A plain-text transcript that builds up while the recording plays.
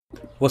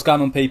What's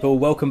going on, people?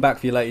 Welcome back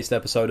for your latest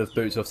episode of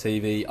Boots Off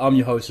TV. I'm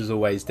your host as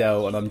always,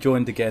 Del, and I'm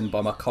joined again by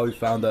my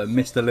co-founder and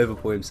Mr.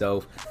 Liverpool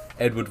himself,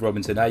 Edward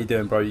Robinson. How you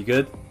doing, bro? You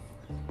good?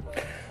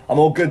 I'm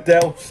all good,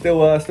 Del.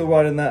 Still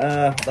riding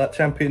that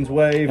Champions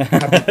wave.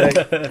 Happy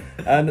day.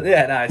 And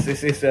yeah, no,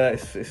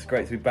 it's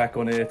great to be back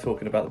on here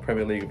talking about the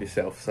Premier League with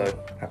yourself. So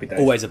happy days.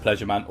 Always a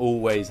pleasure, man.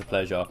 Always a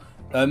pleasure.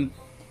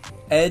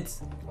 Ed,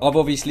 I've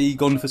obviously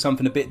gone for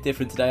something a bit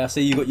different today. I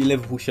see you got your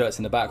Liverpool shirts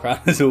in the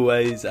background as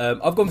always.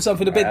 I've gone for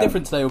something a bit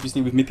different today,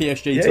 obviously with my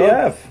PSG. Yeah, so you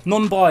have.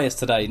 Non-biased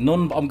today.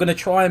 I'm going to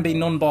try and be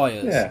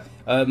non-biased.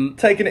 Yeah.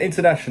 Taking it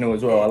international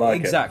as well. I like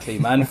exactly,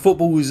 man.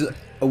 Football's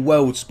a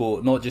world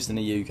sport, not just in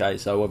the UK.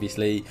 So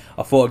obviously,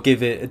 I thought I'd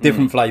give it a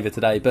different flavour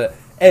today. But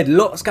Ed,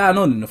 lots going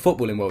on in the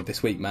footballing world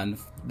this week, man.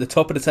 The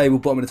top of the table,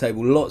 bottom of the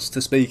table, lots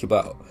to speak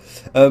about.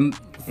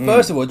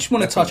 First of all, I just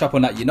want to touch up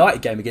on that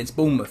United game against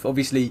Bournemouth.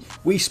 Obviously,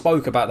 we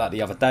spoke about that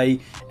the other day,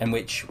 in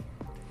which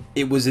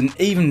it was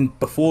even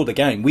before the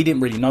game, we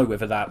didn't really know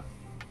whether that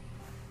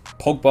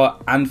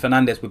Pogba and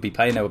Fernandes would be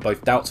playing. There were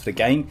both doubts for the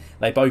game.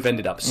 They both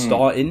ended up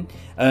starting.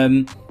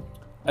 And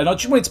I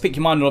just wanted to pick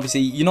your mind on, obviously,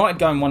 United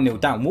going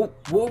 1-0 down.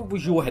 What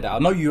was your head at? I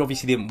know you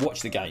obviously didn't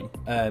watch the game,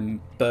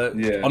 but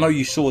I know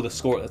you saw the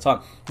score at the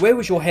time. Where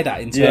was your head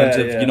at in terms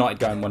of United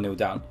going 1-0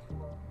 down?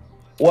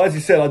 Well, as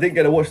you said, I didn't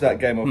get to watch that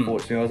game,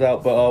 unfortunately. I was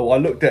out, but I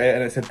looked at it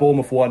and it said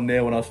Bournemouth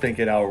 1-0, and I was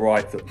thinking, oh,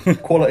 right,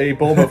 quality,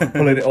 Bournemouth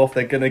pulling it off.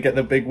 They're going to get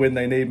the big win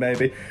they need,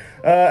 maybe.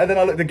 And then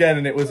I looked again,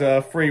 and it was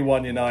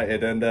 3-1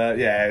 United. And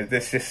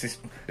this is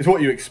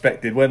what you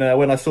expected. When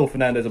I saw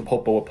Fernandes and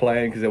Pogba were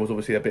playing, because there was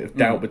obviously a bit of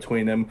doubt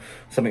between them,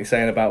 something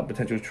saying about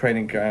potential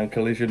training ground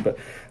collision. But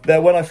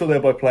when I saw them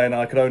both playing,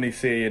 I could only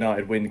see a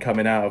United win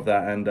coming out of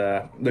that. And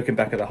looking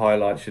back at the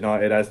highlights,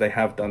 United, as they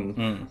have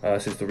done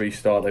since the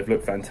restart, they've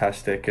looked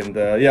fantastic. And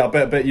I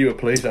bet you were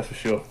pleased, that's for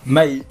sure.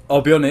 Mate,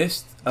 I'll be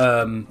honest.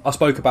 I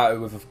spoke about it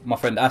with my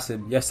friend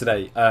Asim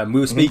yesterday. We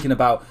were speaking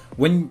about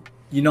when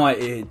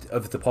United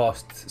of the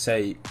past,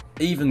 say,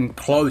 even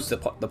close to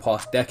the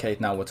past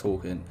decade now, we're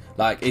talking.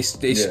 Like,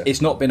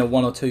 it's not been a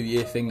 1 or 2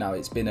 year thing now.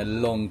 It's been a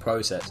long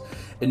process.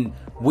 And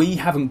we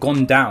haven't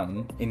gone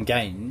down in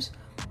games,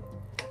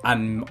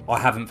 and I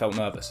haven't felt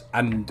nervous.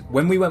 And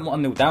when we went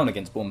 1-0 down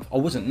against Bournemouth, I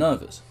wasn't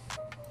nervous.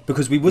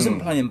 Because we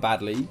wasn't playing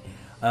badly.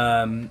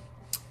 And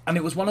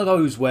it was one of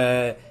those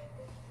where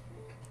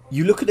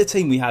you look at the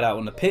team we had out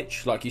on the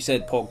pitch, like you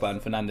said, Pogba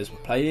and Fernandes were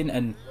playing,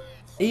 and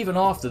even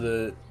after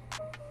the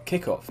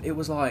kickoff, it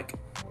was like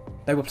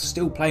they were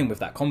still playing with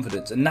that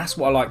confidence, and that's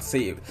what I like to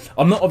see.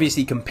 I'm not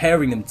obviously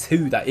comparing them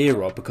to that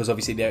era, because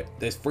obviously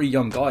there's 3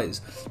 young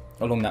guys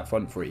along that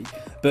front three,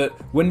 but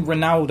when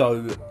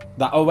Ronaldo,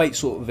 that 08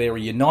 sort of era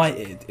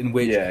United, in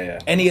which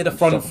any of the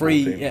front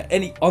three,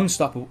 any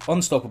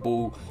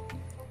unstoppable.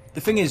 The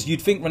thing is,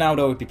 you'd think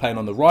Ronaldo would be playing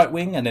on the right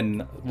wing, and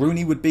then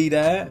Rooney would be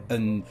there,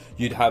 and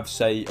you'd have,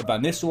 say, a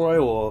Van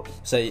Nistelrooy, or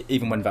say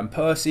even when Van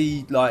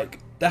Persie, like,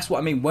 that's what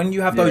I mean. When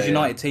you have those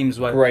United teams,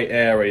 where great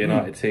era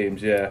United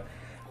teams,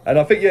 and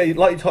I think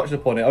like you touched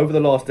upon it, over the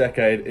last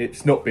decade,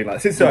 it's not been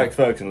like since Sir Alex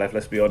Ferguson left.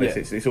 Let's be honest,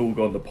 it's all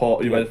gone to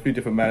pot. You've had a few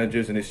different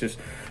managers, and it's just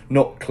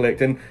not clicked.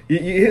 And you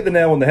hit the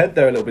nail on the head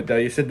there a little bit. There,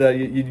 you said that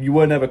you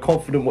were never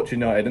confident watching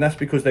United, and that's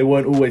because they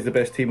weren't always the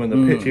best team on the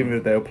pitch. Even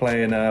if they were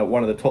playing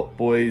one of the top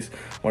boys,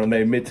 one of the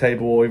maybe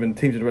mid-table, or even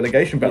teams in the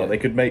relegation battle, they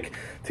could make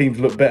teams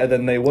look better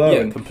than they were.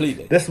 Yeah,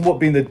 completely. This is what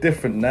being the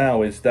different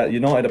now is that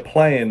United are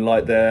playing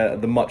like they're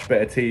the much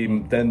better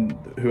team than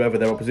whoever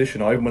their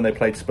opposition are. Even when they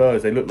played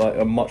Spurs, they looked like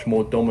a much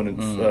more dominant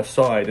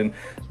side, and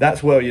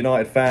that's where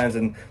United fans,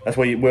 and that's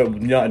where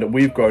United that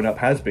we've grown up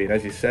has been.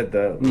 As you said,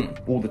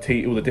 all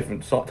the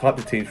different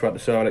types of teams throughout the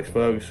Sir Alex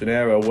Ferguson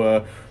era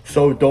were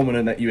so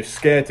dominant that you were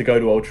scared to go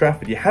to Old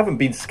Trafford. You haven't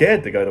been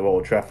scared to go to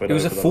Old Trafford. It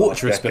was a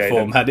fortress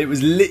before, man. It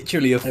was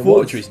literally a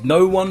fortress.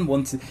 No one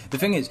wanted. The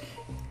thing is,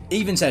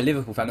 even say a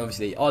Liverpool fan,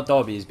 obviously our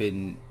derby has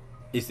been.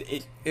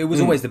 It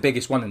was always the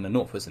biggest one in the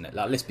north, wasn't it?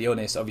 Like, let's be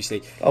honest.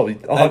 Obviously, probably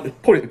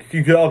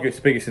you could argue it's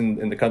the biggest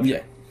in the country.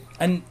 Yeah.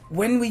 And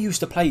when we used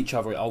to play each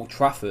other at Old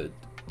Trafford,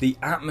 the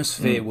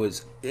atmosphere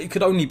was... It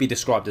could only be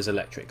described as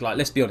electric. Like,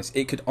 let's be honest,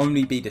 it could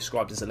only be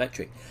described as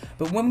electric.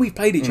 But when we've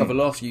played each other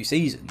the last few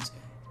seasons,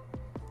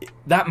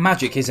 that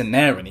magic isn't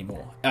there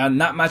anymore.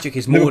 And that magic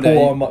is more...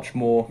 Liverpool are a much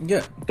more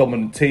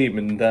dominant team,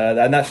 and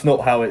that's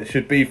not how it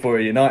should be for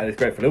a United. It's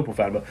great for a Liverpool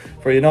fan, but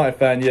for a United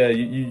fan,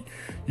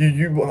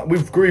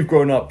 we've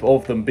grown up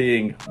of them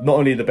being not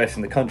only the best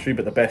in the country,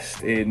 but the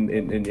best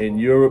in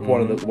Europe,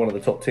 one of the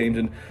top teams,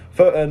 and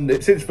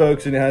since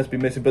Ferguson it has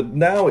been missing, but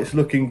now it's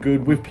looking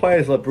good with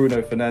players like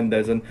Bruno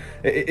Fernandes, and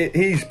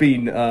he's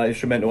been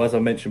instrumental, as I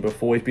mentioned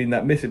before. He's been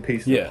that missing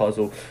piece of the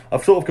puzzle.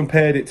 I've sort of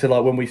compared it to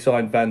like when we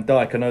signed Van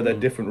Dijk. I know they're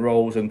different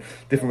roles and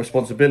different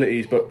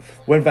responsibilities, but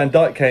when Van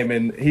Dijk came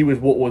in, he was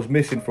what was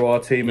missing for our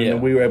team, and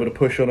then we were able to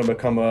push on and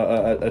become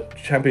a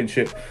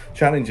championship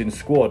challenging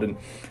squad,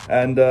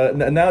 and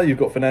now you've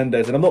got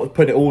Fernandes, and I'm not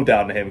putting it all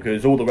down to him,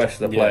 because all the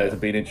rest of the players have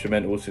been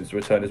instrumental since the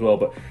return as well,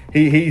 but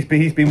he's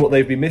been what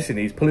they've been missing.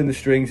 He's pulling the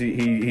strings,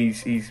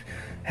 he's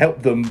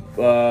help them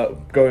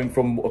going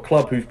from a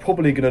club who's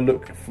probably going to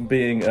look from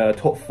being a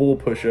top 4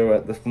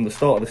 pusher from the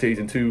start of the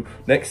season to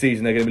next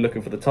season they're going to be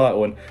looking for the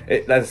title. And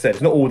as I said,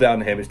 it's not all down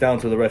to him, it's down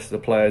to the rest of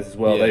the players as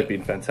well. They've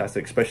been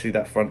fantastic, especially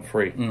that front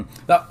three.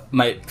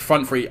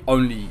 Front three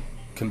only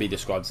can be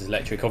described as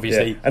electric,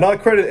 obviously. And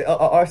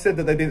I said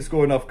that they didn't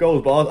score enough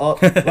goals, but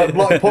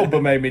like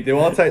Pogba made me do,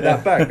 I'll take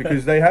that back,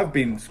 because they have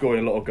been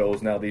scoring a lot of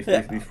goals now, these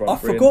front three. I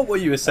forgot what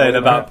you were saying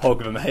about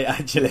Pogba, mate,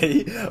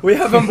 actually. We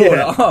haven't brought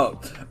it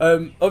up.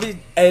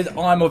 Obviously, Ed,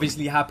 I'm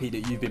obviously happy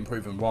that you've been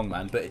proven wrong,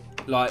 man, but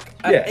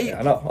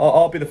and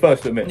I'll be the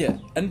first to admit. Yeah,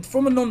 and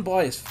from a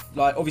non-biased,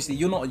 like, obviously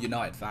you're not a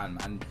United fan,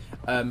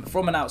 man.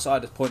 From an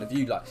outsider's point of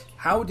view, like,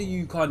 how do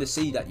you kind of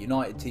see that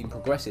United team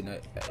progressing?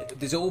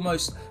 Does it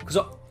almost, because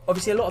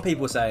obviously a lot of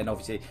people are saying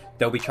obviously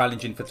they'll be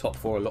challenging for top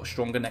 4 a lot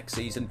stronger next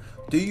season.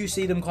 Do you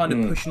see them kind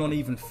of pushing on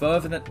even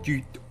further than do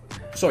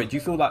you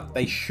feel like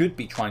they should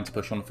be trying to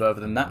push on further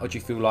than that, or do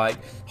you feel like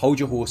hold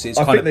your horses?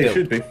 I think they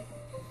should be.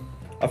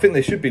 I think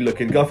they should be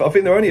looking. I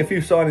think they're only a few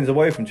signings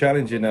away from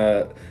challenging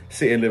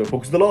City and Liverpool,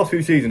 because the last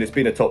few seasons it's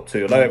been a top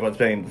 2. I know everyone's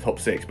saying the top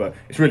 6, but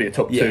it's really a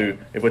top 2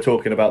 if we're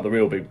talking about the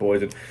real big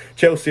boys. And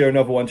Chelsea are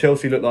another one.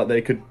 Chelsea look like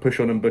they could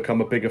push on and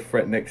become a bigger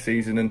threat next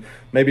season, and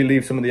maybe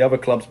leave some of the other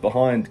clubs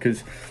behind,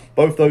 because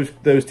both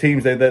those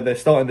teams they're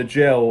starting to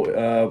gel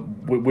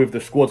with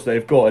the squads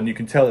they've got, and you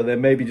can tell that they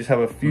maybe just have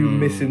a few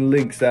missing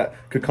links that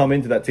could come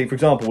into that team. For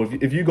example,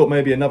 if you got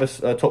maybe another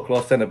top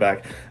class centre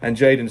back and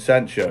Jadon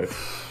Sancho,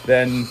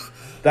 then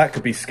that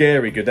could be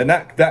scary good. Then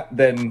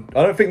then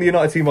I don't think the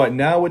United team right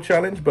now would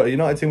challenge, but a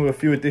United team with a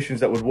few additions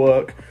that would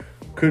work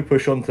could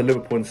push on to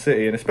Liverpool and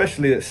City, and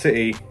especially that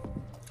City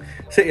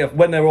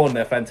when they're on,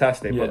 they're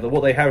fantastic. But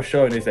what they have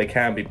shown is they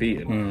can be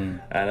beaten.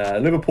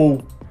 And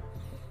Liverpool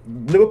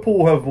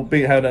have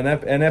had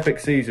an epic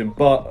season,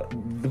 but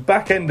the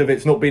back end of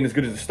it's not been as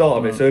good as the start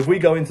of it. So if we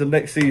go into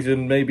next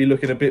season maybe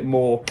looking a bit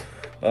more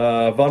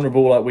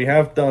vulnerable like we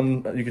have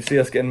done, you can see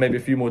us getting maybe a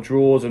few more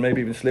draws and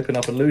maybe even slipping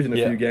up and losing a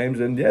few games,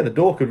 and the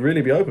door could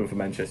really be open for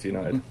Manchester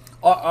United.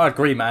 I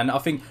agree, man. I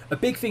think a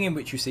big thing in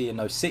which you see in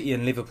those City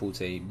and Liverpool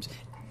teams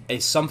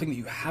is something that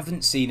you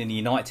haven't seen in the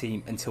United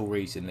team until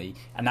recently,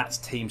 and that's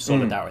team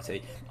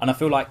solidarity. And I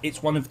feel like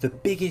it's one of the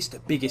biggest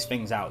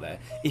things out there.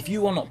 If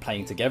you are not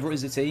playing together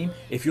as a team,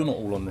 if you're not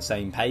all on the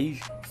same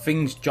page,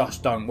 things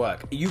just don't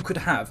work. You could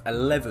have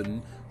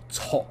 11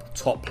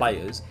 top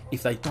players,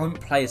 if they don't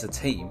play as a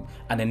team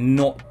and they're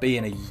not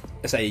being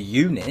a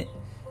unit,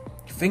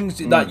 things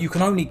that you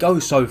can only go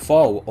so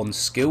far on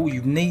skill.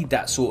 You need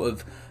that sort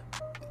of,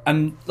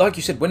 and like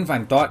you said, when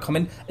Van Dijk come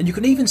in, and you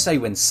can even say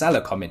when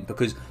Salah come in,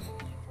 because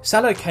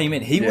Salah came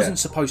in, he wasn't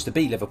supposed to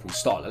be Liverpool's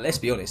starter, let's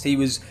be honest. He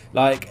was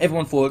like,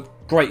 everyone thought,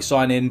 great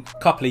signing,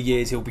 couple of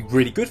years he'll be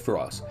really good for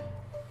us.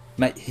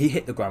 Mate, he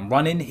hit the ground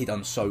running, he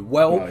done so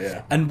well.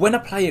 And when a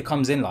player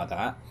comes in like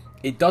that,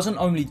 it doesn't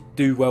only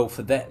do well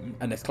for them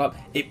and this club,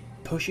 it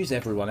pushes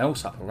everyone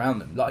else up around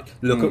them. Like,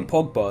 look at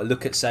Pogba,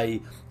 look at,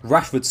 say,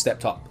 Rashford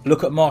stepped up,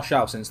 look at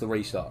Martial since the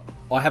restart.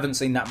 I haven't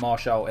seen that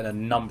Martial in a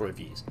number of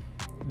years.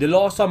 The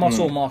last time I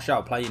saw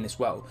Martial playing this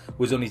well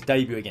was on his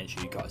debut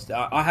against you guys.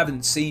 I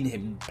haven't seen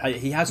him play.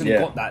 He hasn't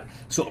got that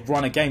sort of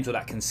run of games or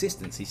that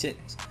consistency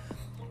since.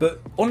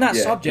 But on that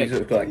subject, he's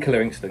got that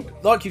killer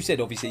instinct. Like you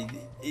said, obviously,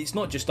 it's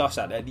not just us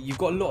out there. You've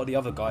got a lot of the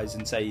other guys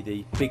in, say,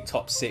 the big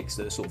top 6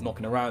 that are sort of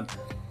knocking around.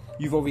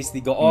 You've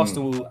obviously got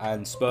Arsenal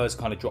and Spurs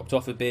kind of dropped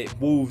off a bit.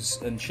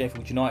 Wolves and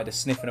Sheffield United are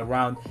sniffing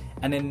around.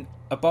 And then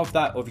above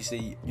that,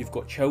 obviously, you've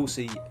got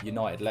Chelsea,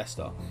 United,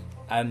 Leicester.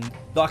 And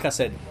like I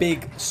said,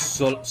 big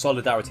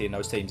solidarity in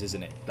those teams,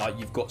 isn't it? Like,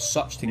 you've got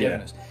such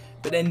togetherness.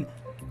 But then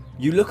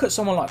you look at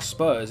someone like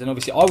Spurs, and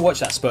obviously I watched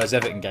that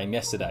Spurs-Everton game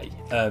yesterday.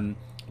 And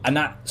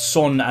that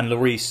Son and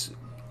Lloris,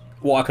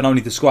 what I can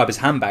only describe as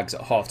handbags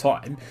at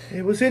half-time.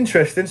 It was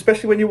interesting,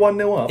 especially when you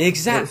 1-0 up.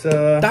 Exactly.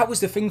 That was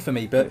the thing for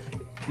me. But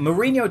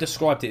Mourinho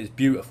described it as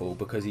beautiful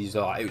because he's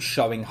like, it was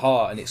showing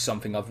heart and it's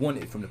something I've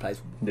wanted from the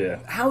players. Yeah.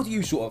 How do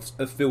you sort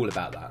of feel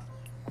about that?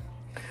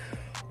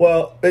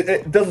 Well,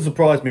 it doesn't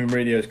surprise me,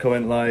 Mourinho's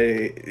comment.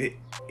 Like,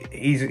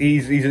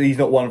 he's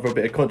not one for a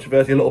bit of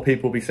controversy. A lot of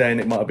people will be saying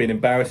it might have been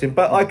embarrassing,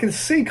 but I can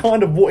see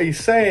kind of what he's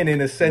saying in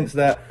a sense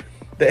that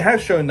it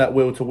has shown that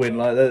will to win.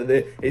 Like,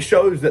 it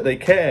shows that they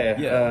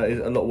care. Is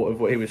a lot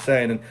of what he was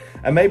saying,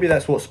 and maybe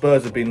that's what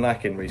Spurs have been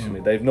lacking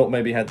recently. They've not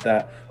maybe had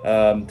that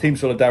team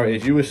solidarity,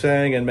 as you were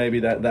saying, and maybe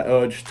that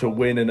urge to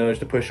win and urge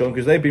to push on,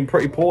 because they've been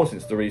pretty poor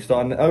since the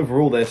restart. And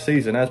overall, their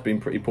season has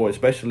been pretty poor,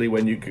 especially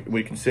when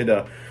we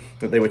consider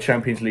that they were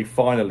Champions League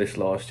finalists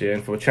last year,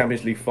 and for a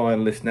Champions League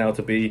finalist now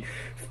to be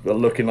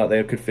looking like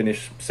they could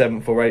finish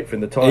 7th or 8th in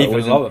the title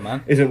even lower,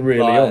 man, isn't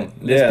really on.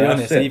 Let's be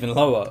honest, even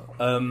lower.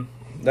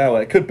 No,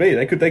 it could be.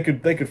 They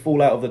could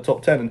fall out of the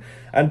top 10,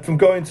 and from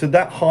going to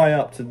that high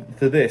up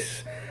to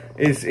this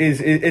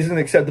isn't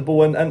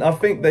acceptable. And I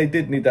think they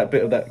did need that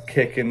bit of that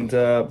kick. And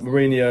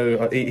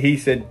Mourinho, he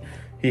said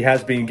he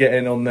has been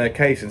getting on their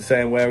case and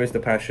saying where is the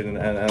passion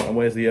and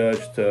where's the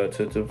urge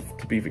to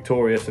be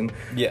victorious. And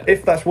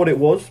if that's what it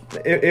was,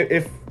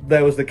 if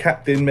there was the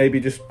captain maybe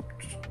just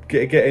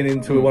getting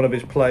into one of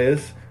his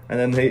players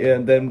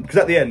and then because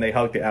at the end they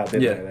hugged it out,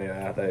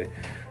 didn't they?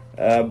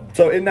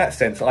 So in that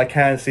sense, I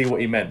can see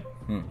what he meant.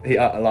 He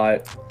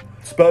like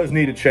Spurs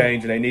need a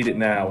change, and they need it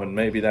now, and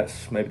maybe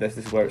this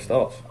is where it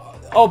starts.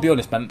 I'll be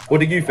honest, man. What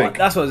do you think?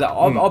 That's what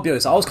I'll be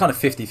honest. I was kind of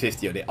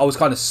 50-50 on it. I was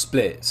kind of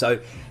split. So,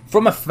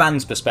 from a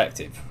fan's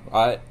perspective,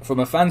 right? From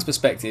a fan's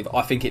perspective,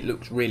 I think it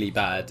looks really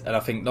bad, and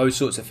I think those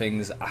sorts of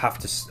things have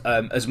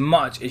to. As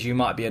much as you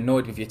might be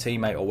annoyed with your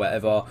teammate or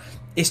whatever,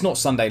 it's not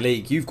Sunday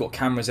League. You've got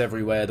cameras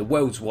everywhere. The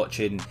world's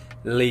watching.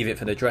 Leave it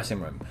for the dressing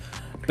room.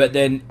 But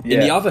then, in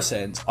the other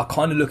sense, I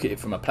kind of look at it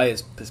from a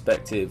player's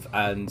perspective,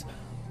 and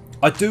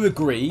I do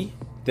agree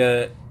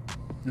that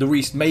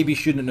Lloris maybe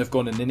shouldn't have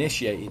gone and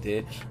initiated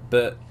it,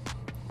 but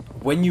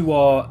when you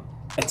are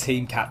a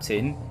team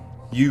captain,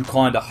 you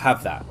kind of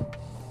have that,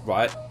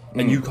 right?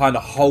 And you kind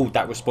of hold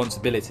that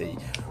responsibility.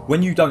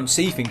 When you don't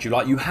see things you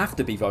like, you have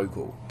to be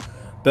vocal.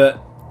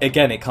 But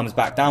again, it comes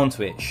back down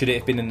to it. Should it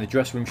have been in the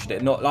dressing room? Should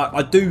it not? Like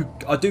I do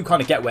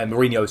kind of get where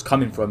Mourinho's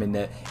coming from in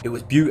that it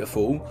was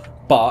beautiful,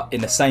 but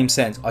in the same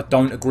sense, I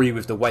don't agree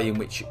with the way in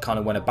which it kind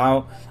of went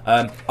about.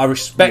 I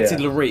respected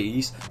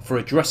Lloris for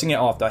addressing it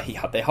after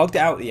they hugged it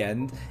out at the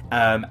end,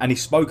 and he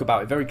spoke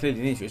about it very clearly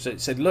in the interview. So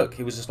it said, look,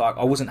 he was just like,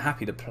 I wasn't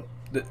happy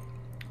that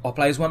our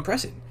players weren't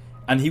pressing,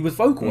 and he was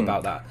vocal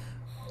about that.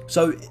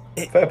 So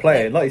fair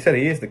play. Like you said,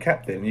 he is the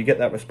captain. You get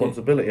that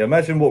responsibility.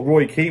 Imagine what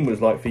Roy Keane was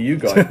like for you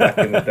guys back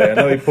in the day. I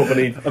know he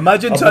probably...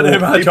 Imagine turning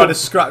around trying to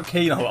scrap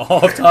Keane at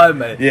half time,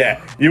 mate.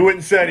 Yeah, you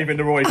wouldn't say anything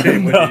to Roy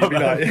Keane, would you? You'd be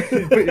like,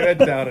 put your head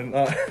down and...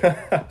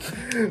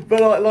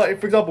 But like,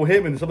 for example,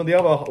 him and some of the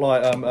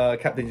other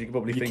captains you could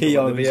probably think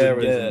of, the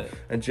Vieiras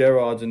and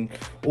Gerrards and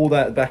all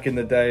that back in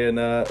the day, and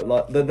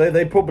like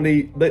they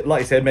probably,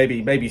 like you said,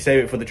 maybe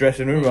save it for the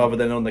dressing room rather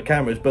than on the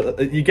cameras.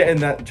 But you get in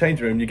that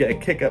changing room, you get a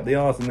kick up the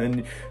arse, and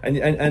then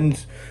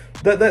and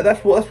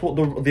that's what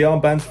the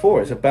armband's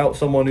for. It's about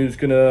someone who's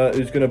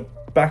gonna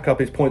back up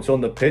his points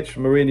on the pitch.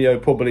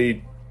 Mourinho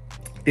probably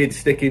did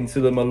stick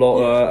into them a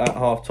lot at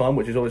half time,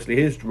 which is obviously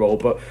his role.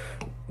 But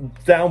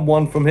down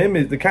one from him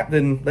is the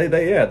captain.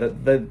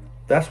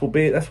 That's what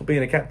being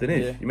a captain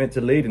is. Yeah. You're meant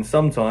to lead, and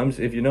sometimes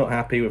if you're not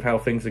happy with how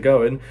things are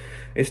going,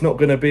 it's not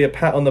going to be a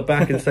pat on the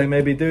back and say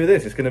maybe do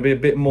this. It's going to be a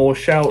bit more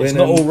shouting. It's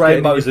not all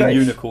rainbows and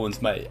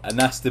unicorns, mate, and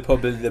that's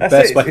probably the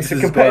best way to describe it. It's a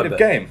competitive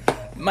game,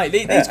 mate.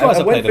 These guys are paid a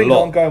lot. When things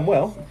aren't going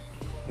well,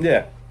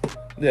 yeah,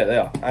 they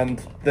are, and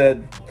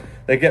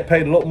they get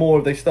paid a lot more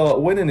if they start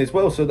winning as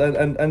well. So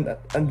and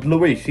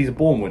Lloris, he's a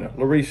born winner.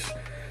 Lloris.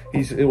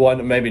 He's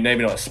maybe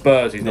not at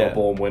Spurs. He's not a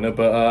born winner,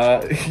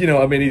 but you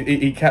know, I mean,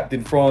 he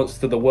captained France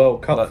to the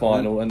World Cup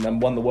final and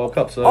won the World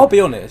Cup. So I'll be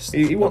honest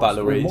about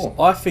Lloris.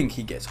 I think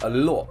he gets a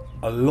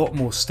lot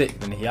more stick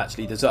than he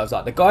actually deserves.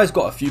 Like the guy's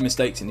got a few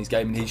mistakes in his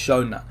game, and he's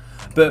shown that.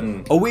 But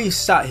are we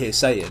sat here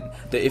saying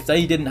that if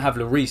they didn't have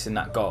Lloris in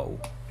that goal,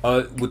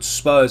 would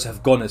Spurs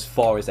have gone as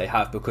far as they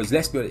have? Because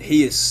let's be honest,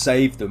 he has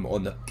saved them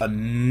on a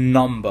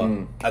number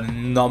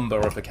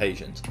of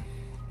occasions.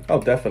 Oh,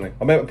 definitely.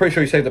 I mean, I'm pretty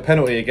sure he saved a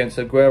penalty against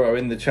Aguero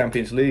in the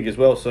Champions League as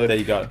well. So there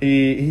you go.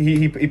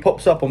 He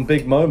pops up on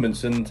big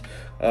moments, and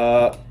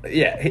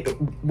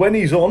when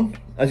he's on,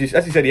 as you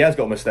said, he has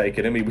got a mistake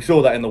in him. We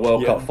saw that in the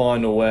World Cup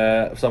final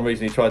where for some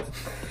reason he tried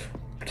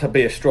to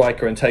be a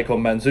striker and take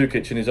on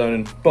Mandzukic in his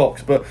own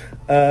box. But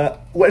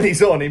when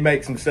he's on, he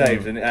makes some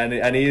saves,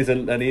 and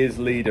he is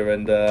leader.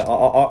 And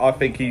I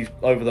think he's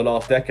over the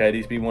last decade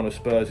he's been one of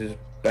Spurs'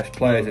 best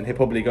players, and he'll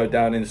probably go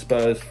down in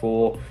Spurs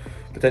for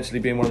potentially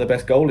being one of the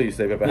best goalies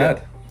they've ever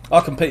had. I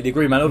completely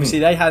agree, man. Obviously,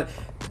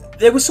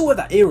 there was sort of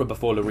that era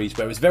before Lloris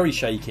where it was very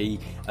shaky.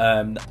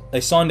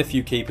 They signed a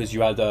few keepers.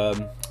 You had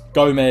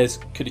Gomez,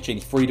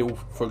 Cudicini, Friedel,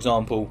 for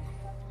example.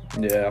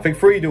 Yeah, I think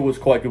Friedel was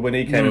quite good when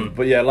he came in.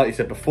 But yeah, like you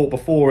said,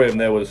 before him,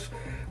 there was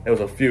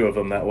a few of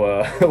them that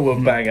were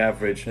bang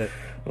average. Yeah.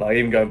 Like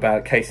even going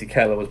back, Casey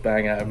Keller was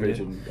bang average,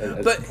 and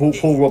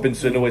Paul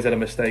Robinson always had a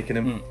mistake in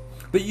him.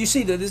 But you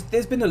see that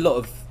there's been a lot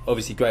of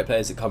obviously great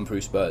players that come through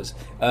Spurs.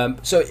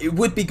 So it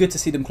would be good to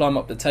see them climb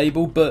up the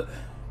table. But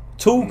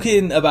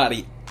talking about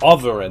the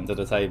other end of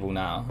the table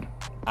now,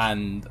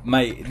 and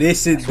mate,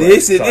 this is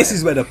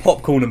where the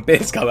popcorn and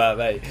bits come out,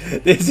 mate.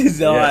 This is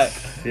like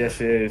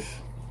yes, it is.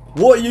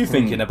 What are you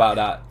thinking about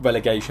that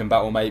relegation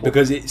battle, mate?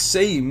 Because it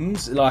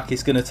seems like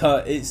it's going to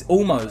turn. It's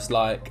almost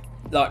like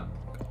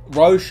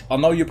Roche. I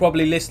know you're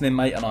probably listening,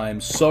 mate, and I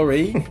am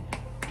sorry,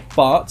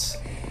 but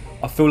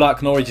I feel like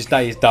Norwich's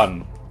day is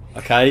done.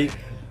 Okay.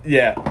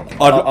 Yeah,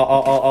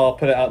 I'll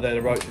put it out there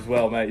to Roach as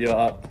well, mate.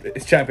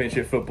 It's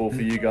Championship football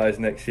for you guys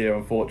next year,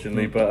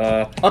 unfortunately.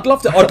 But I'd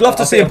love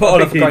to see him put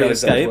on a great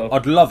escape. Well.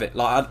 I'd love it.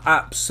 Like I'd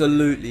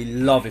absolutely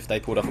love if they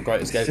pulled off a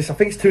great escape. I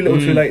think it's too little,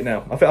 too late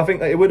now. I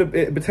think it would have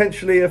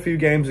potentially a few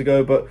games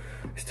ago, but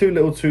it's too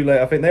little, too late.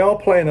 I think they are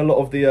playing a lot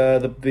of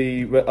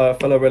the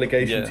fellow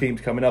relegation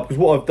teams coming up. Because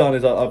what I've done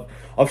is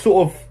I've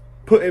sort of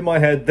put in my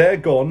head they're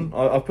gone.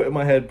 I've put in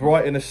my head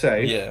Brighton are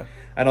safe. Yeah.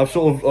 And I've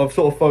sort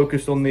of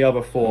focused on the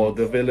other four,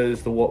 the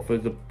Villas, the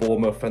Watford, the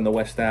Bournemouth and the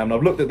West Ham. And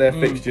I've looked at their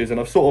fixtures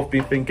and I've sort of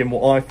been thinking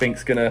what I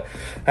think's going to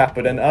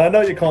happen. And I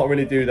know you can't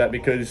really do that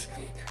because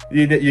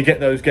you get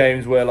those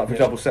games where, like, for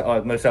example,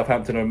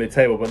 Southampton are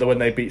mid-table, but then when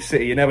they beat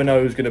City, you never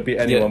know who's going to beat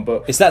anyone.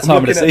 But it's that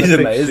time of the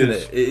season, mate, isn't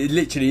it? It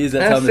literally is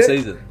that time of the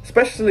season.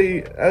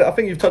 Especially, I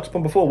think you've touched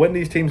upon before, when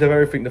these teams have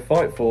everything to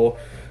fight for,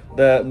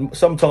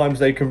 sometimes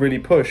they can really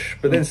push.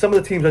 But then some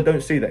of the teams I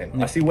don't see that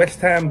in. I see West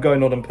Ham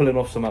going on and pulling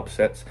off some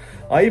upsets.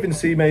 I even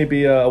see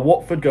maybe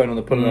Watford going on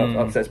and pulling off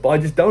upsets, but I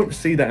just don't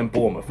see that in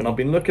Bournemouth. And I've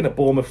been looking at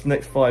Bournemouth's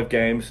next 5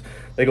 games.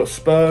 They got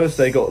Spurs,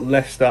 they got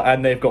Leicester,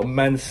 and they've got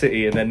Man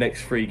City in their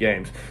next 3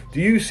 games.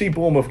 Do you see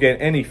Bournemouth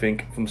getting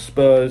anything from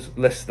Spurs,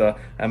 Leicester,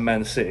 and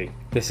Man City?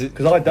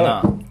 Because I don't.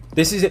 Nah.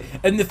 This is it.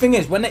 And the thing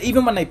is,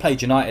 even when they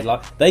played United,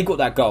 like, they got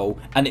that goal,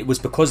 and it was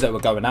because they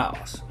were going at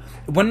us.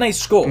 When they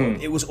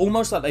scored, it was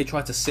almost like they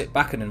tried to sit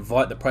back and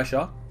invite the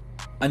pressure.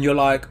 And you're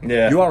like,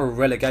 you are a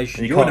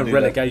relegation. You're in a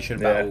relegation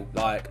battle.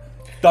 Like,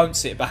 don't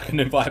sit back and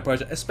invite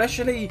pressure.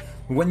 Especially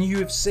when you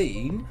have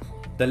seen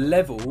the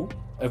level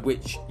of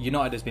which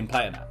United has been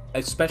playing at.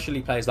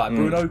 Especially players like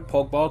Bruno,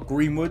 Pogba,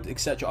 Greenwood,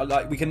 etc.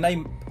 Like, we can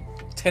name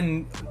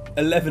 10,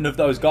 11 of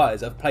those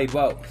guys have played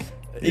well.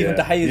 Even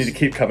De Gea, you need to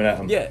keep coming at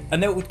them. Yeah,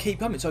 and they would keep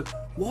coming. So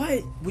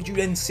why would you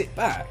then sit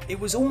back? It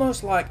was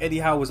almost like Eddie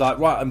Howe was like,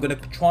 right, I'm going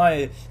to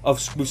try.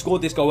 We've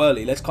scored this goal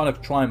early. Let's kind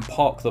of try and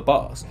park the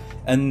bus.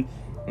 And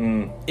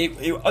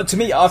to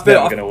me, I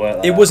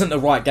feel it wasn't the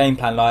right game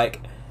plan. Like,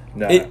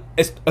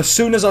 as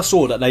soon as I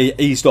saw that they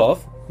eased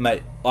off,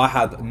 mate, I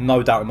had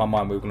no doubt in my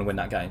mind we were going to win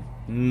that game.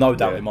 No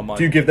doubt in my mind.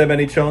 Do you give them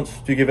any chance?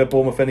 Do you give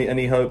Bournemouth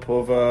any hope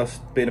of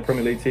being a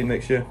Premier League team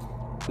next year?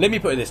 Let me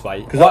put it this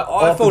way, because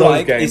I feel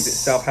like games, it's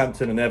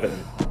Southampton and Everton,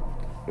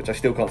 which I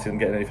still can't see them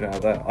getting anything out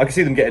of that. I can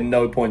see them getting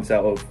no points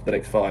out of the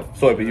next 5.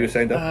 Sorry, but you were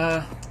saying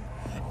that?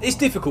 It's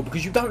difficult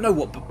because you don't know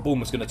what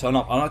Bournemouth's going to turn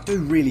up, and I do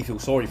really feel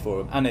sorry for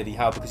him and Eddie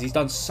Howe because he's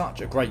done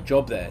such a great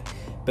job there.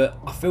 But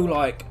I feel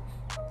like,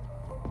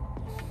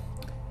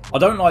 I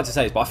don't like to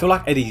say this, but I feel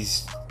like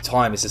Eddie's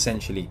time is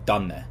essentially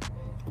done there.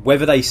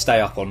 Whether they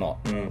stay up or not,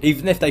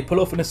 even if they pull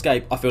off an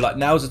escape, I feel like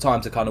now's the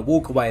time to kind of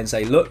walk away and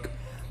say, look,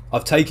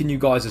 I've taken you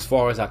guys as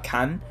far as I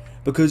can.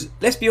 Because,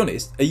 let's be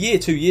honest, 2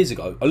 years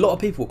ago, a lot of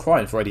people were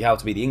crying for Eddie Howe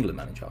to be the England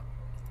manager.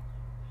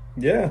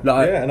 Yeah,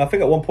 and I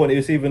think at one point it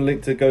was even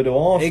linked to go to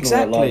Arsenal.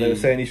 Exactly. Like, they were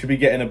saying he should be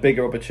getting a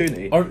bigger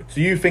opportunity.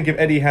 So you think if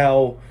Eddie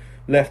Howe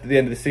left at the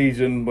end of the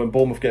season, when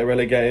Bournemouth get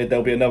relegated,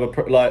 there'll be another,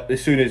 like,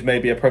 as soon as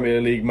maybe a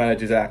Premier League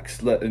manager's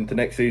axed into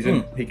next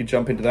season, he can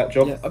jump into that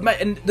job. Yeah, mate,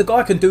 and the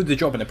guy can do the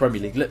job in the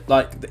Premier League.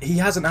 Like, he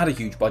hasn't had a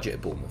huge budget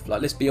at Bournemouth.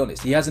 Like, let's be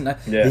honest, he hasn't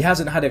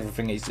had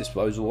everything at his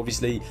disposal.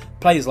 Obviously,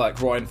 players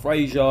like Ryan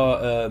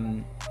Fraser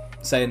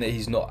saying that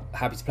he's not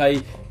happy to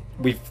play.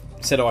 We've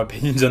said our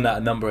opinions on that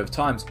a number of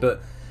times,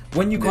 but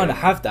when you kind of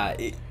have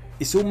that,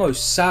 it's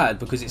almost sad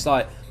because it's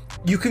like,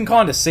 you can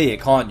kind of see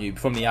it, can't you,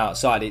 from the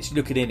outside? It's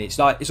looking in. It's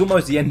like, it's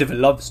almost the end of a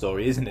love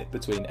story, isn't it,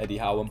 between Eddie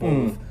Howe and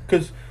Bournemouth?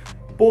 Because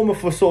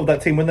Bournemouth was sort of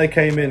that team when they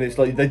came in. It's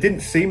like they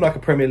didn't seem like a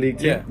Premier League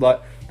team,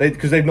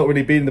 because they've not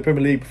really been in the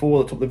Premier League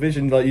before, the top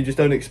division. Like, you just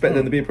don't expect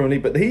them to be in the Premier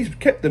League. But he's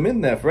kept them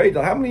in there for 8.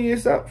 Like, how many years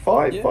is that?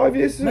 5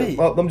 years?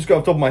 Well, I'm just going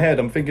off the top of my head.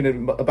 I'm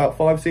thinking about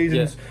 5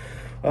 seasons.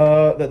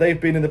 That they've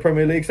been in the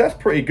Premier League. So that's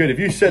pretty good. If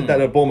you said that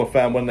to a Bournemouth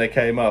fan when they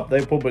came up,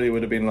 they probably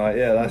would have been like,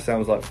 yeah, that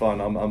sounds like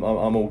fun. I'm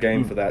all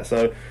game for that.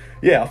 So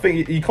yeah, I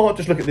think you can't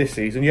just look at this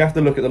season. You have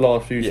to look at the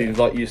last few seasons,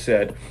 like you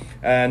said.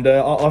 And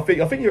I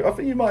think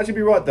you might actually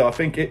be right though. I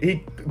think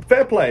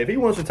fair play. If he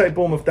wants to take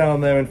Bournemouth down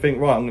there and think,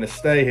 right, I'm going to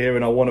stay here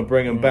and I want to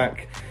bring them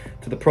back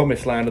to the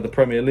promised land of the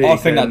Premier League, I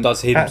think that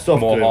does him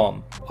more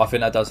harm. I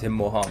think that does him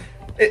more harm.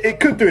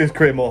 It could do his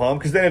career more harm,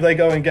 because then if they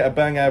go and get a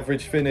bang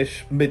average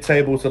finish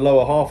mid-table to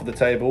lower half of the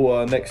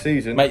table next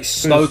season, mate,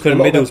 Stoke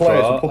and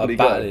Middlesbrough are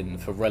battling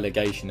for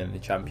relegation in the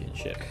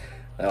Championship.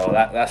 Oh,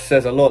 that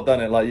says a lot,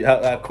 doesn't it? Like,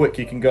 how quick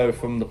you can go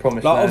from the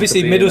promised land.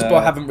 Obviously,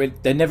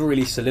 Middlesbrough they never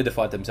really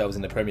solidified themselves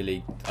in the Premier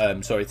League.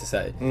 Sorry to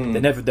say,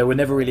 they were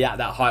never really at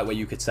that height where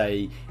you could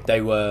say they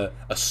were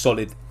a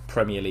solid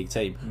Premier League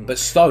team. But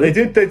Stoke, they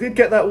did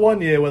get that one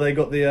year where they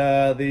got the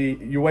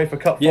UEFA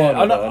Cup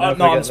final.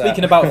 I'm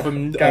speaking about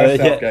from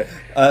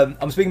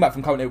I'm speaking about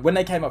from currently when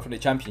they came up from the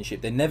Championship.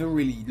 They never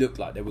really looked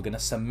like they were going to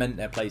cement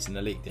their place in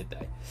the league, did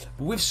they?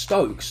 But with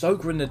Stoke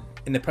were in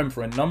the Prem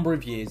for a number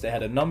of years. They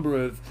had a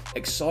number of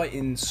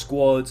exciting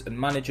squads and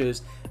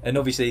managers, and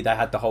obviously they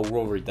had the whole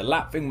Rory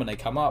Delap thing when they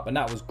come up, and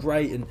that was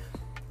great. And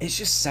it's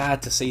just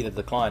sad to see the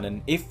decline,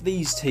 and if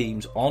these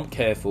teams aren't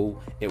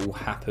careful, it will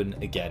happen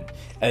again.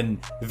 And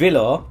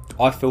Villa,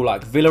 I feel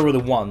like Villa are the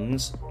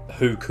ones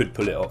who could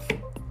pull it off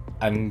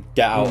and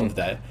get out of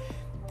there.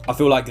 I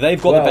feel like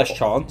they've got the best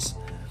chance.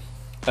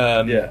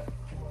 And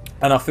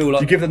I feel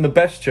like... Do you give them the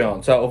best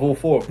chance out of all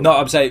 4 of them? No,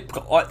 I'm saying,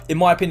 in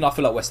my opinion, I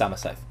feel like West Ham are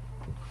safe.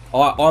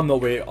 I'm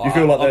not really...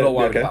 I'm not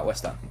worried about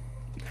West Ham.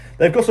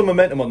 They've got some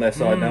momentum on their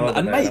side now,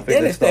 haven't they?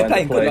 Mate, they're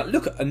playing good. Like,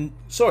 look, and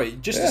sorry,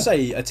 just to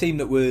say, a team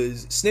that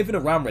was sniffing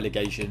around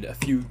relegation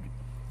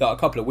a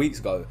couple of weeks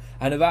ago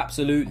and have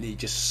absolutely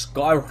just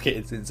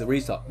skyrocketed since the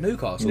restart.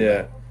 Newcastle.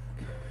 Yeah.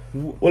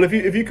 Well, if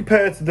you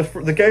compare to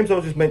the games I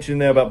was just mentioning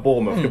there about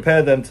Bournemouth,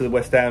 compare them to the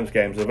West Ham's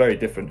games, they're very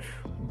different.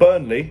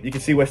 Burnley. You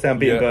can see West Ham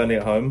beating Yeah. Burnley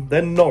at home.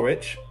 Then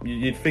Norwich.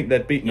 You'd think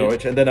they'd beat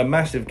Norwich, and then a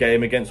massive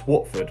game against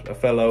Watford, a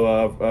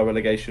fellow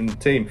relegation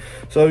team.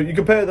 So you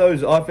compare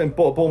those. I think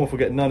Bournemouth will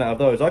get none out of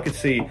those. I could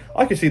see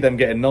them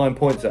getting 9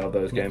 points out of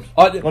those games.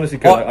 Honestly,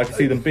 I could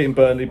see them beating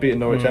Burnley, beating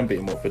Norwich, and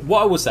beating Watford.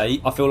 What I will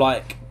say, I feel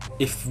like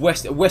if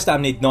West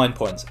Ham need 9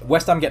 points,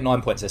 West Ham get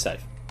 9 points, they're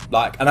safe.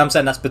 Like, and I'm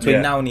saying that's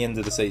between now and the end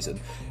of the season.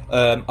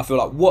 I feel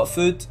like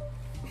Watford.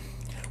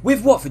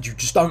 With Watford, you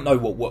just don't know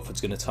what Watford's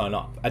going to turn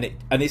up, and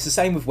it's the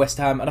same with West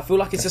Ham, and I feel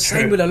like it's the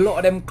same with a lot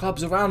of them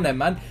clubs around them,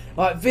 man.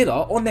 Like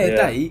Villa, on their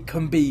day,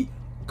 can be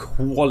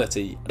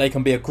quality. They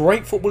can be a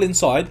great football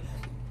inside.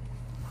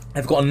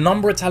 They've got a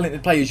number of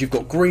talented players. You've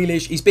got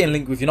Grealish. He's being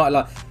linked with United.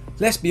 Like,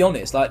 let's be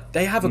honest. Like,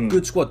 they have a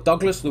good squad.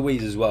 Douglas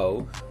Luiz as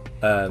well.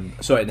 In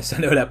the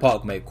centre of their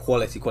park, mate.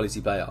 Quality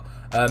player.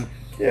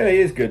 Yeah, he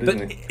is good, isn't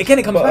But he? again,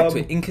 it comes back to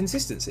it,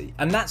 inconsistency.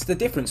 And that's the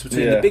difference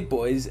between Yeah. the big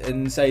boys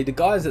and, say, the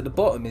guys at the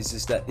bottom, is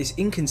just that this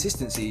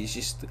inconsistency is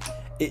just...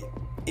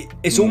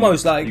 It's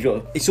almost like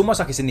it's almost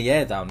like it's in the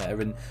air down there.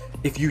 And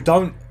if you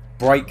don't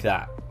break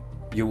that,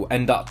 you'll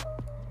end up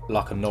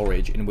like a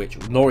Norwich, in which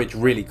Norwich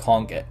really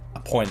can't get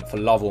a point for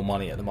love or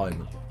money at the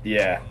moment.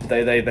 Yeah,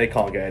 they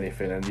can't get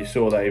anything, and you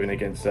saw that even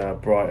against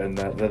Brighton.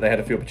 They had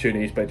a few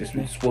opportunities, but it just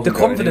wasn't. The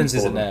going confidence in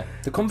for isn't them. there.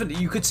 The confidence,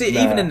 you could see it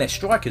even in their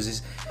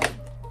strikers.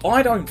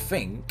 I don't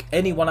think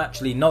anyone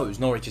actually knows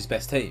Norwich's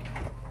best team,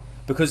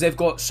 because they've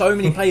got so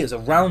many players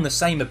around the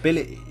same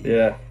ability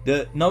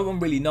that no one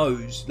really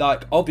knows.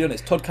 Like, I'll be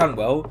honest, Todd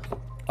Cantwell,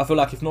 I feel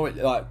like if Norwich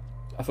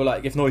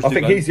I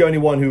think he's the only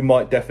one who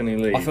might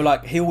definitely leave. I feel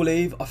like he'll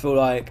leave. I feel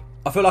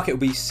like it would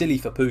be silly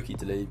for Pookie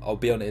to leave. I'll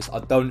be honest. I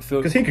don't feel,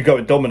 because he could go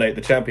and dominate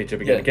the championship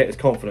again and get his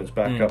confidence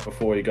back up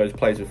before he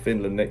plays with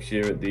Finland next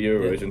year at the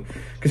Euros. And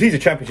because he's a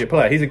championship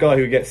player, he's a guy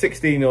who gets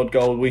 16 odd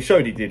goals. We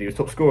showed he did. He was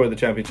top scorer of the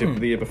championship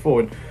the year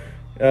before. And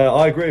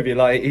I agree with you.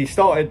 Like, he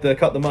started to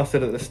cut the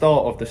mustard at the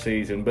start of the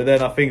season, but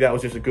then I think that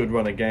was just a good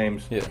run of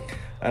games. Yeah.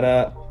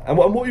 And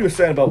what you were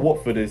saying about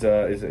Watford is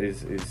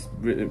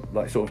really,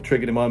 like, sort of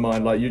triggered in my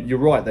mind. Like, you're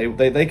right.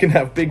 They can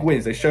have big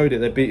wins. They showed it.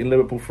 They're beating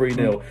Liverpool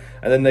 3-0,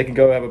 and then they can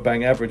go have a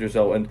bang average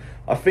result. And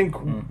I think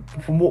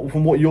from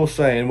what you're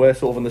saying, we're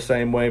sort of on the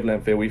same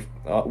wavelength here.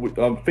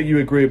 I think you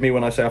agree with me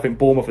when I say I think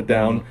Bournemouth are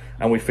down,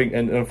 and we think.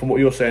 And from what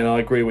you're saying, I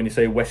agree when you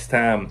say West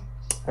Ham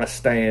are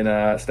staying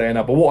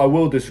up. But what I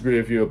will disagree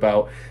with you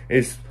about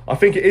is I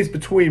think it is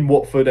between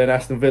Watford and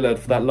Aston Villa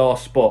for that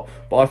last spot,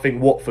 but I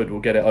think Watford will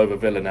get it over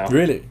Villa now.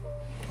 Really?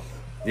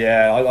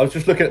 Yeah, I was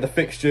just looking at the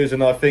fixtures,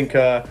 and I think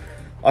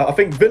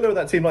Villa are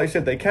that team, like you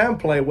said, they can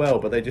play well,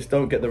 but they just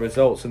don't get the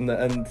results.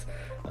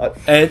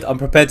 Ed, I'm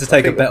prepared to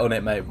take a bet on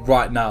it, mate.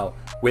 Right now,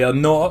 we are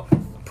not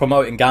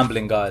promoting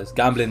gambling, guys.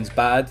 Gambling's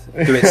bad.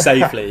 Do it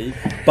safely.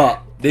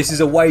 But this is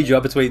a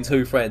wager between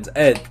two friends.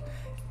 Ed.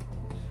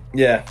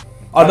 Yeah.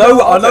 I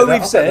know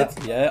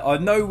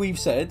we've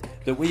said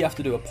that we have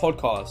to do a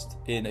podcast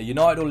in a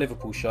United or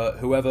Liverpool shirt,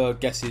 whoever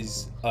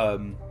guesses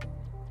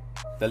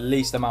the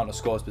least amount of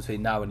scores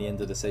between now and the end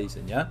of the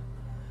season, yeah?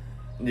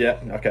 Yeah,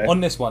 okay.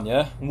 On this one,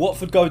 yeah?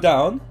 Watford go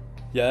down,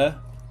 yeah?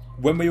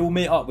 When we all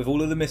meet up with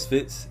all of the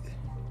misfits,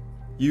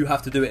 you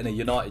have to do it in a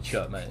United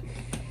shirt, mate.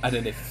 And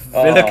then if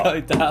Villa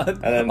go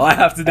down, I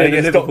have to do it in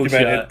a Liverpool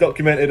shirt.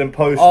 Documented and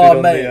posted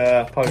on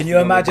the... posted Can you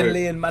imagine the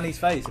Lee and Manny's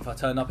face if I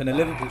turn up in a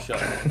Liverpool shirt?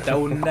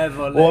 They'll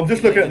never let Well, I'm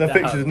just me looking at the get it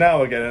fixtures down.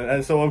 now again,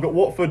 and so I've got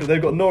Watford. They've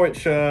got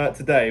Norwich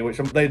today, which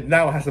they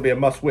now has to be a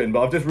must-win.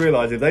 But I've just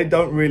realised if they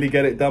don't really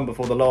get it done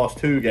before the last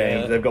two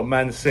games, they've got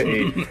Man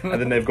City and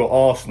then they've got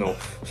Arsenal.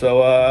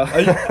 So,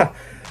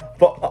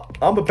 but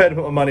I'm prepared to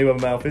put my money where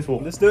my mouth is. Well,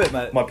 Let's do it,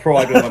 mate. my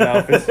pride where my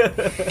mouth is.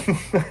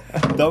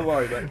 Don't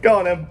worry, mate. Go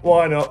on then.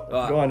 Why not?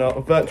 Right. Why not?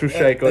 A virtual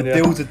shake on you. A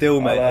deal's a deal,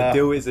 mate. A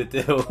deal is a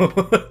deal.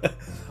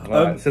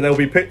 Right, so there'll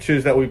be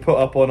pictures that we put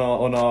up on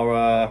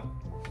our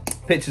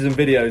pictures and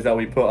videos that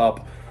we put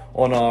up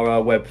on our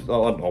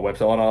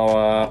on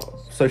our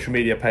social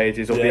media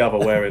pages of the other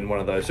wearing one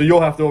of those. So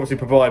you'll have to obviously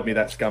provide me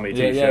that scummy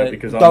t-shirt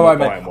because I'm not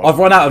buying one. I've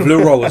run out of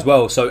loo roll as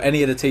well, so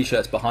any of the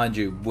t-shirts behind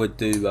you would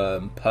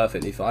do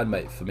perfectly fine,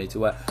 mate, for me to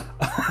wear.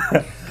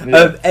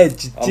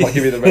 Ed, I might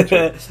give you the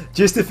retro.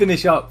 Just to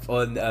finish up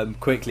on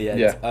quickly, Ed.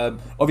 Yeah.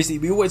 Obviously,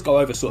 we always go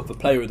over sort of the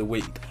player of the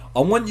week. I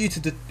want you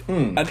to,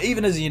 and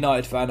even as a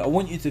United fan, I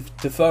want you to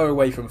defer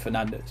away from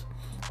Fernandes.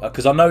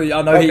 Because I know.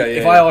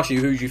 If I ask you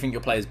who do you think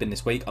your player's been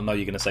this week, I know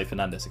you're going to say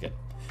Fernandes again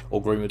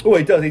or Greenwood. Oh,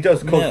 he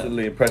does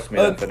constantly impress me,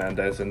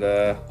 Fernandes, and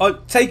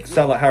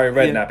sound like Harry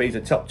Redknapp. He's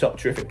a top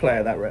terrific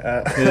player. That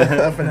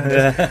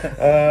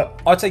Fernandes.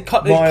 I'd say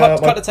cut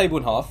the table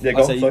in half. Yeah,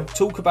 I'd say sorry.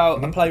 talk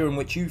about a player in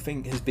which you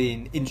think has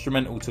been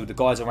instrumental to the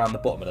guys around the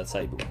bottom of the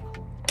table.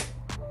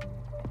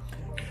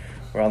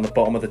 Around the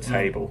bottom of the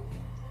table.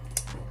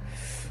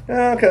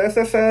 Okay,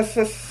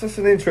 that's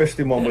an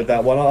interesting one with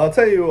that one. I'll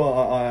tell you,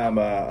 I am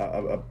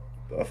a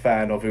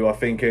fan of who I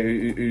think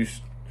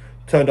who's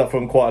turned up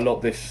from quite a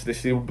lot this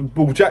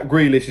well, Jack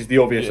Grealish is the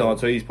obvious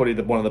answer. He's probably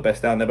one of the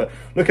best down there. But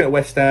looking at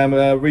West Ham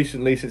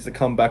recently, since the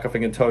comeback, I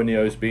think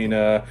Antonio's been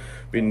a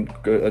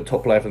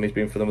top player for them. He's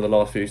been for them the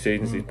last few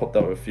seasons. He's popped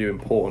up with a few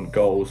important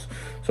goals.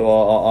 So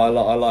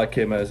I like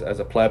him as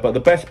a player. But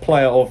the best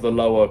player of the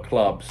lower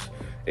clubs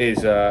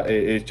is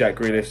Jack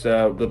Grealish.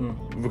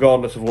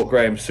 Regardless of what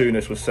Graham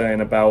Souness was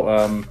saying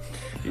about.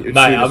 Mate,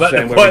 I'm at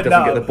the point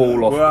now. Get the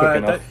ball off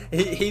quick enough.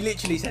 He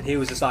literally said he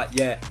was just like,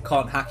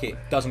 can't hack it,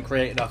 doesn't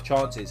create enough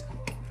chances.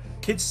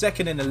 Kid's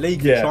second in the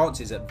league for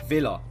chances at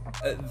Villa.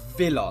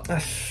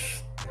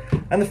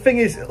 And the thing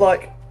is,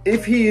 like,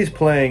 if he is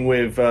playing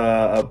with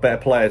better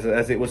players,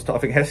 as it was, I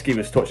think Heskey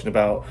was touching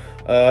about,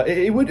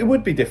 it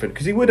would be different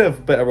because he would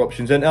have better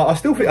options. And I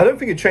don't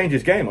think it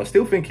changes game. I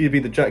still think he'd be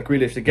the Jack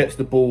Grealish that gets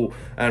the ball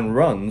and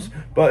runs.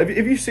 But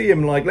if you see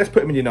him, like, let's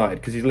put him in United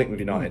because he's linked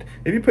with United.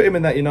 If you put him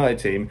in that United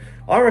team,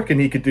 I reckon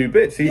he could do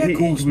bits.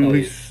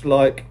 He's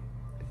like.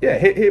 Yeah,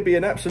 he'd be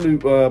an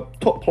absolute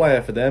top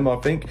player for them. I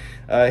think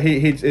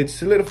he'd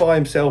solidify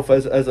himself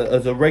as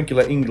a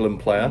regular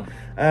England player,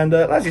 and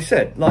as you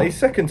said, like he's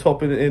second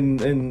top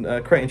in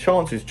creating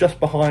chances, just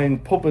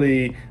behind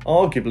probably,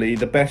 arguably,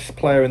 the best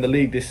player in the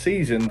league this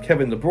season,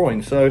 Kevin De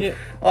Bruyne. So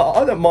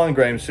I don't mind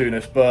Graham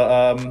Souness,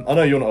 but I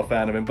know you're not a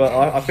fan of him, but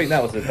I think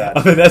that was a bad.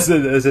 I think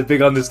that's a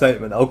big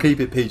understatement. I'll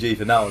keep it PG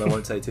for now, and I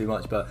won't say too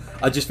much. But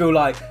I just feel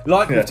like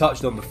we've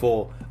touched on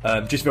before,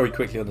 just very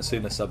quickly on the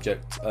Souness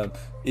subject.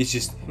 It's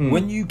just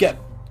when you get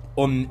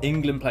on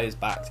England players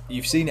backed,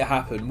 you've seen it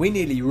happen. We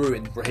nearly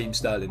ruined Raheem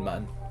Sterling,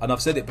 man, and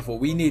I've said it before.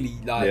 We nearly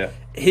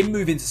him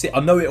moving to City. I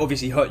know it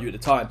obviously hurt you at the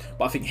time,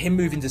 but I think him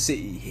moving to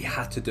City, he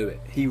had to do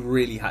it. He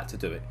really had to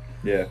do it.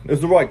 Yeah, it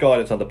was the right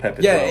guidance under Pep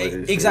as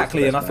well.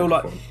 Exactly. And I feel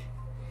like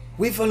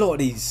with a lot of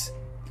these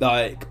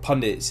like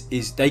pundits,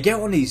 is they get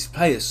on these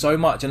players so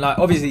much, and like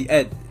obviously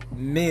Ed,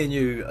 me and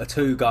you are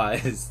two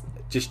guys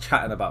just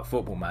chatting about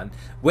football, man.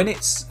 When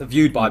it's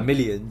viewed by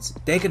millions,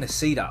 they're gonna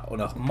see that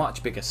on a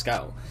much bigger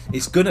scale.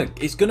 It's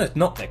gonna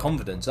knock their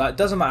confidence. Like, it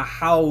doesn't matter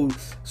how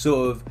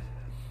sort of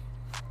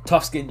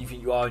tough skinned you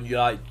think you are, and you're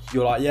like,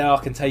 yeah, I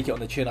can take it on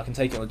the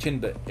chin.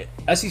 But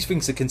as these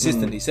things are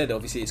consistently said,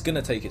 obviously it's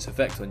gonna take its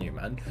effect on you,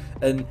 man.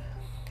 And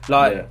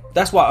like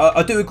that's why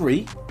I do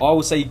agree. I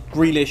will say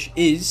Grealish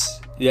is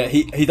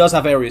he does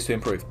have areas to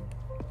improve.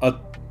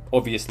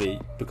 Obviously,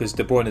 because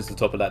De Bruyne is the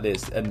top of that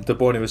list, and De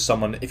Bruyne was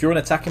someone. If you're an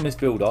attacking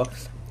midfielder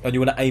and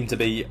you want to aim to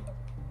be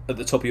at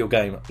the top of your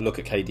game, look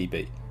at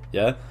KDB.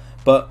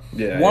 But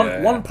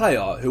one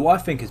player who I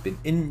think has been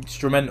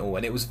instrumental,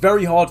 and it was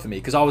very hard for me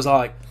because I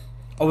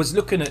was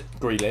looking at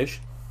Grealish.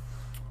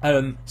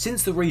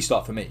 Since the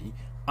restart for me,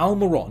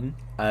 Almiron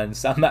and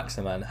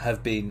Saint-Maximin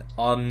have been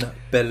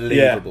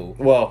unbelievable.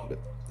 Yeah, well,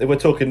 if we're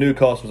talking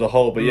Newcastle as a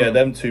whole, but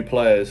them two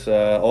players.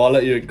 I'll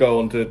let you go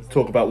on to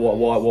talk about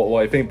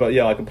what you think. But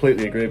yeah, I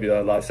completely agree with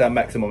you. Like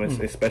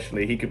Saint-Maximin,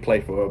 especially, he could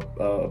play for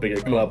a bigger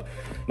club.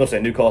 Not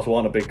saying Newcastle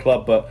aren't a big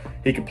club, but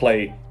he could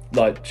play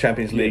like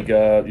Champions League,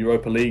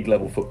 Europa League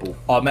level football.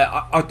 Oh man,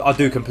 I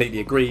do completely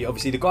agree.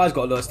 Obviously, the guy's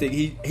got a lot of stick.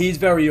 He's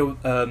very I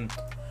don't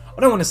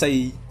want to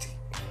say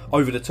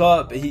over the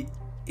top, but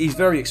he's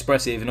very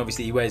expressive, and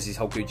obviously he wears his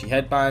whole Gucci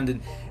headband.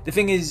 And the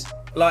thing is,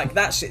 like,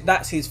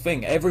 that's his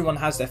thing. Everyone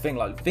has their thing.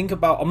 Like, think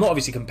about, I'm not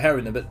obviously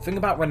comparing them, but think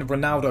about when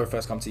Ronaldo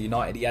first came to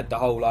United. He had the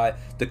whole like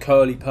the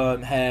curly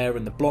perm hair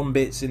and the blonde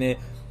bits in it.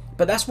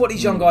 But that's what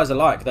these young guys are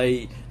like.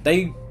 They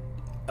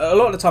a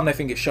lot of the time they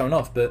think it's shown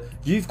off, but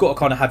you've got to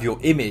kind of have your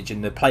image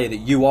and the player that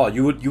you are.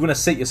 You want to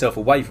sit yourself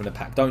away from the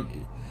pack, don't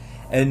you?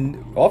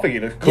 And I think he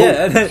looks cool.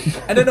 Yeah,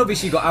 and then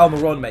obviously you got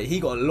Almiron, mate. He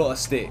got a lot of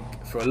stick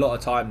for a lot of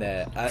time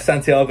there.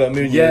 Santiago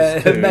Munoz. Yeah,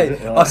 too, mate.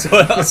 I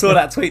saw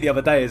that tweet the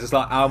other day. It's just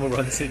like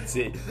Almiron since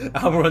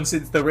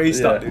the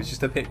restart. It was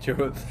just a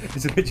picture of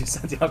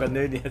Santiago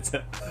Nunez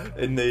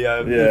in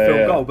the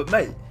film goal. But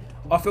mate,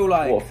 I feel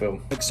like what a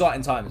film.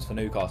 Exciting times for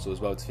Newcastle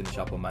as well to finish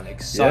up on, man.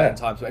 Exciting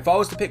times. But if I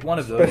was to pick one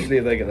of them, especially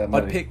if they get that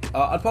money,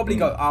 I'd probably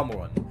go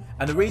Almiron.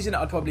 And the reason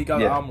I'd probably go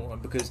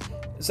Almiron because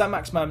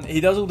Saint-Maximin,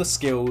 he does all the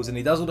skills and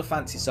he does all the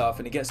fancy stuff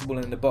and he gets the ball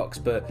in the box.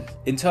 But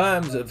in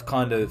terms of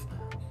kind of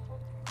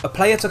a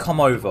player to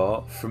come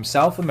over from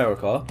South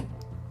America,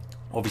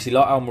 obviously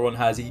like Almiron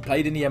has, he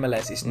played in the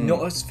MLS. It's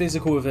not as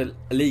physical of a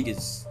league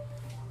as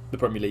the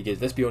Premier League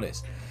is. Let's be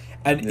honest.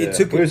 And it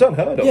took. Well, he was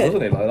unheard of,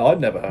 wasn't he? Like, I'd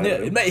never heard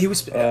of him. Mate, he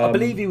was. I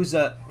believe he was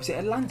at. Was it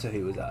Atlanta? He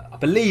was at. I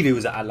believe he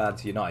was at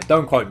Atlanta United.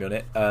 Don't quote me on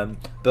it.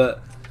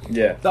 But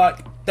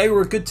like they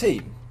were a good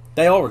team.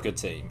 They are a good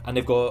team, and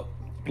they've got,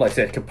 like I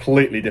said, a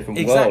completely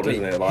different world,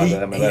 isn't it? Like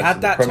he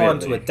had that time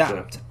to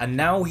adapt, and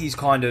now he's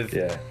kind of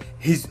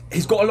he's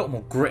got a lot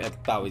more grit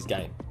about his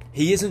game.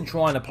 He isn't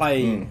trying to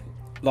play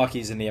like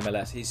he's in the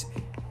MLS.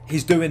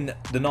 He's doing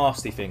the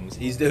nasty things.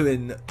 He's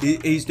doing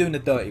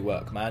the dirty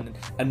work, man.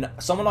 And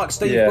someone like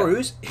Steve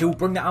Bruce, he'll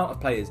bring that out of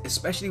players,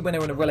 especially when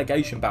they're in a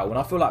relegation battle. And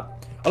I feel like,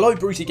 although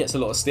Brucey gets a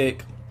lot of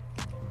stick,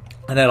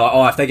 and they're like,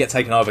 oh, if they get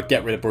taken over,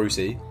 get rid of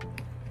Brucey.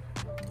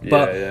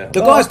 But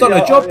the guy's done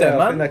a job there,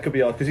 man. I think that could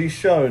be hard because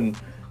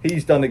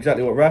he's done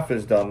exactly what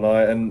Rafa's done,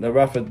 like, and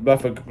Rafa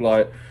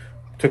like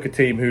took a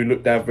team who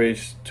looked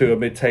average to a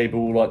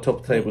mid-table, like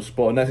top-table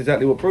spot, and that's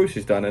exactly what Bruce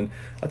has done. And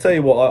I tell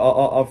you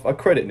what, I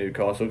credit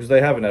Newcastle because they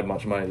haven't had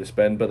much money to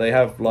spend, but they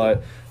have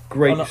like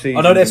great seasons.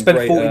 I know they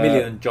spent 40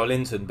 million on Joe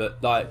Linton,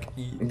 but like,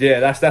 yeah,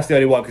 that's the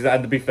only one. Because,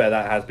 and to be fair,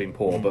 that has been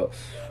poor. But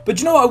do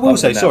you know what I will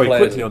say? Sorry,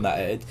 quickly on that,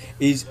 Ed.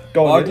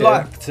 I'd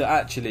like to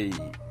actually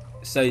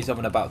say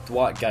something about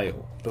Dwight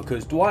Gale,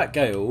 because Dwight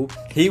Gale,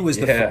 he was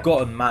the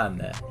forgotten man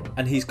there,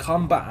 and he's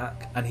come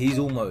back and he's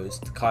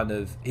almost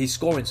he's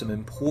scoring some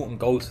important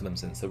goals for them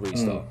since the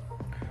restart.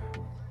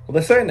 Well,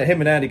 they're saying that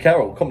him and Andy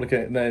Carroll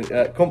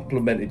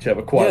complement each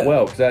other quite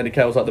well, because Andy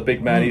Carroll's like the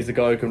big man, he's the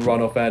guy who can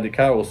run off Andy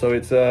Carroll. So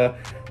it's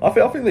I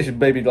think they should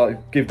maybe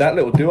like give that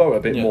little duo a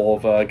bit more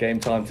of game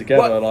time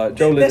together. Well, like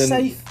Joe they're Linton,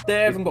 safe.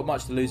 They haven't got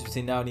much to lose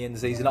between now and the end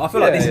of the season. I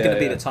feel like this is going to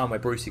be the time where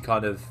Brucey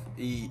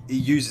he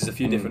uses a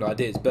few different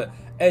ideas. But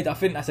Ed, I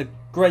think that's a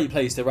great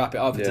place to wrap it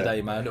up for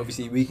today, man.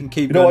 Obviously, we can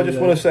keep. You know, I just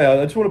want to say,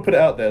 I just want to put it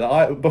out there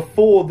that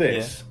before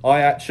this,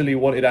 I actually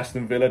wanted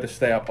Aston Villa to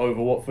stay up over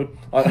Watford.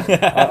 I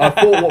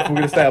thought Watford were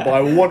going to stay up, but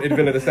I wanted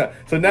Villa to stay up.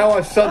 So now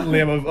I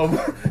suddenly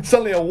am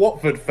suddenly a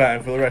Watford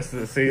fan for the rest of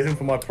the season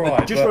for my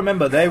pride. Just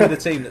remember, they were the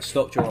team that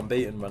stopped your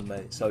unbeaten run,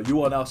 mate. So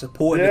you are now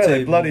supporting the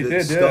team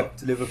that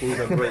stopped Liverpool's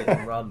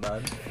unbeaten run,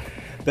 man.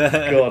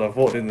 God, I've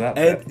walked into that.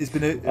 Ed, it's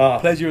been a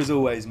pleasure as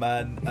always,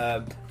 man.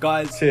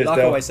 Guys, cheers, like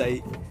I always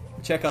say,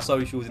 check our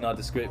socials in our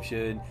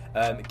description.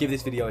 Give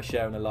this video a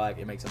share and a like.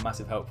 It makes a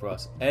massive help for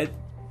us. Ed,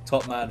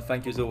 top man,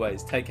 thank you as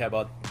always. Take care,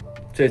 bud.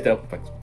 Cheers, Del. Thanks.